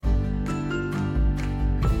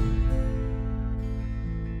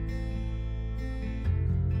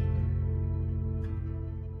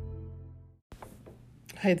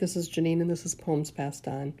Hi, this is Janine, and this is Poems Passed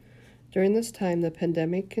On. During this time, the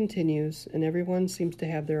pandemic continues, and everyone seems to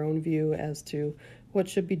have their own view as to what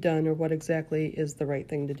should be done or what exactly is the right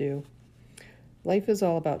thing to do. Life is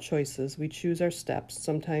all about choices. We choose our steps.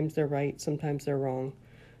 Sometimes they're right, sometimes they're wrong.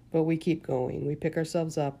 But we keep going. We pick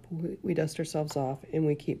ourselves up, we dust ourselves off, and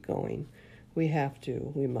we keep going. We have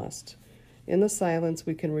to, we must. In the silence,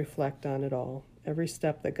 we can reflect on it all, every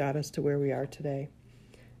step that got us to where we are today.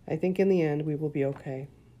 I think in the end we will be okay.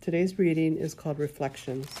 Today's reading is called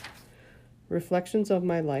Reflections. Reflections of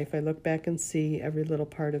my life, I look back and see every little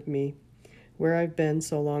part of me, where I've been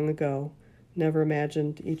so long ago, never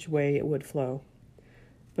imagined each way it would flow.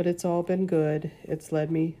 But it's all been good, it's led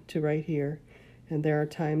me to right here, and there are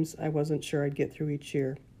times I wasn't sure I'd get through each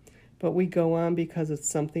year. But we go on because it's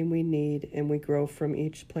something we need, and we grow from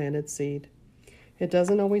each planted seed. It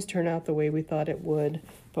doesn't always turn out the way we thought it would,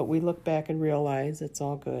 but we look back and realize it's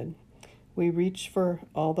all good. We reach for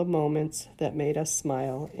all the moments that made us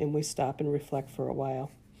smile, and we stop and reflect for a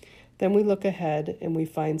while. Then we look ahead, and we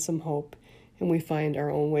find some hope, and we find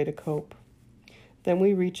our own way to cope. Then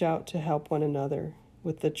we reach out to help one another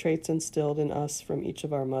with the traits instilled in us from each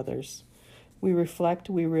of our mothers. We reflect,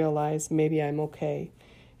 we realize maybe I'm okay,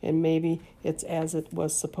 and maybe it's as it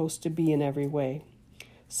was supposed to be in every way.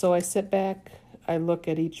 So I sit back, I look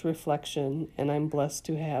at each reflection, and I'm blessed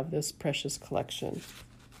to have this precious collection.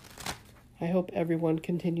 I hope everyone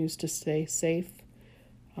continues to stay safe,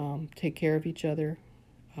 take care of each other,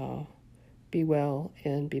 be well,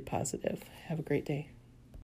 and be positive. Have a great day.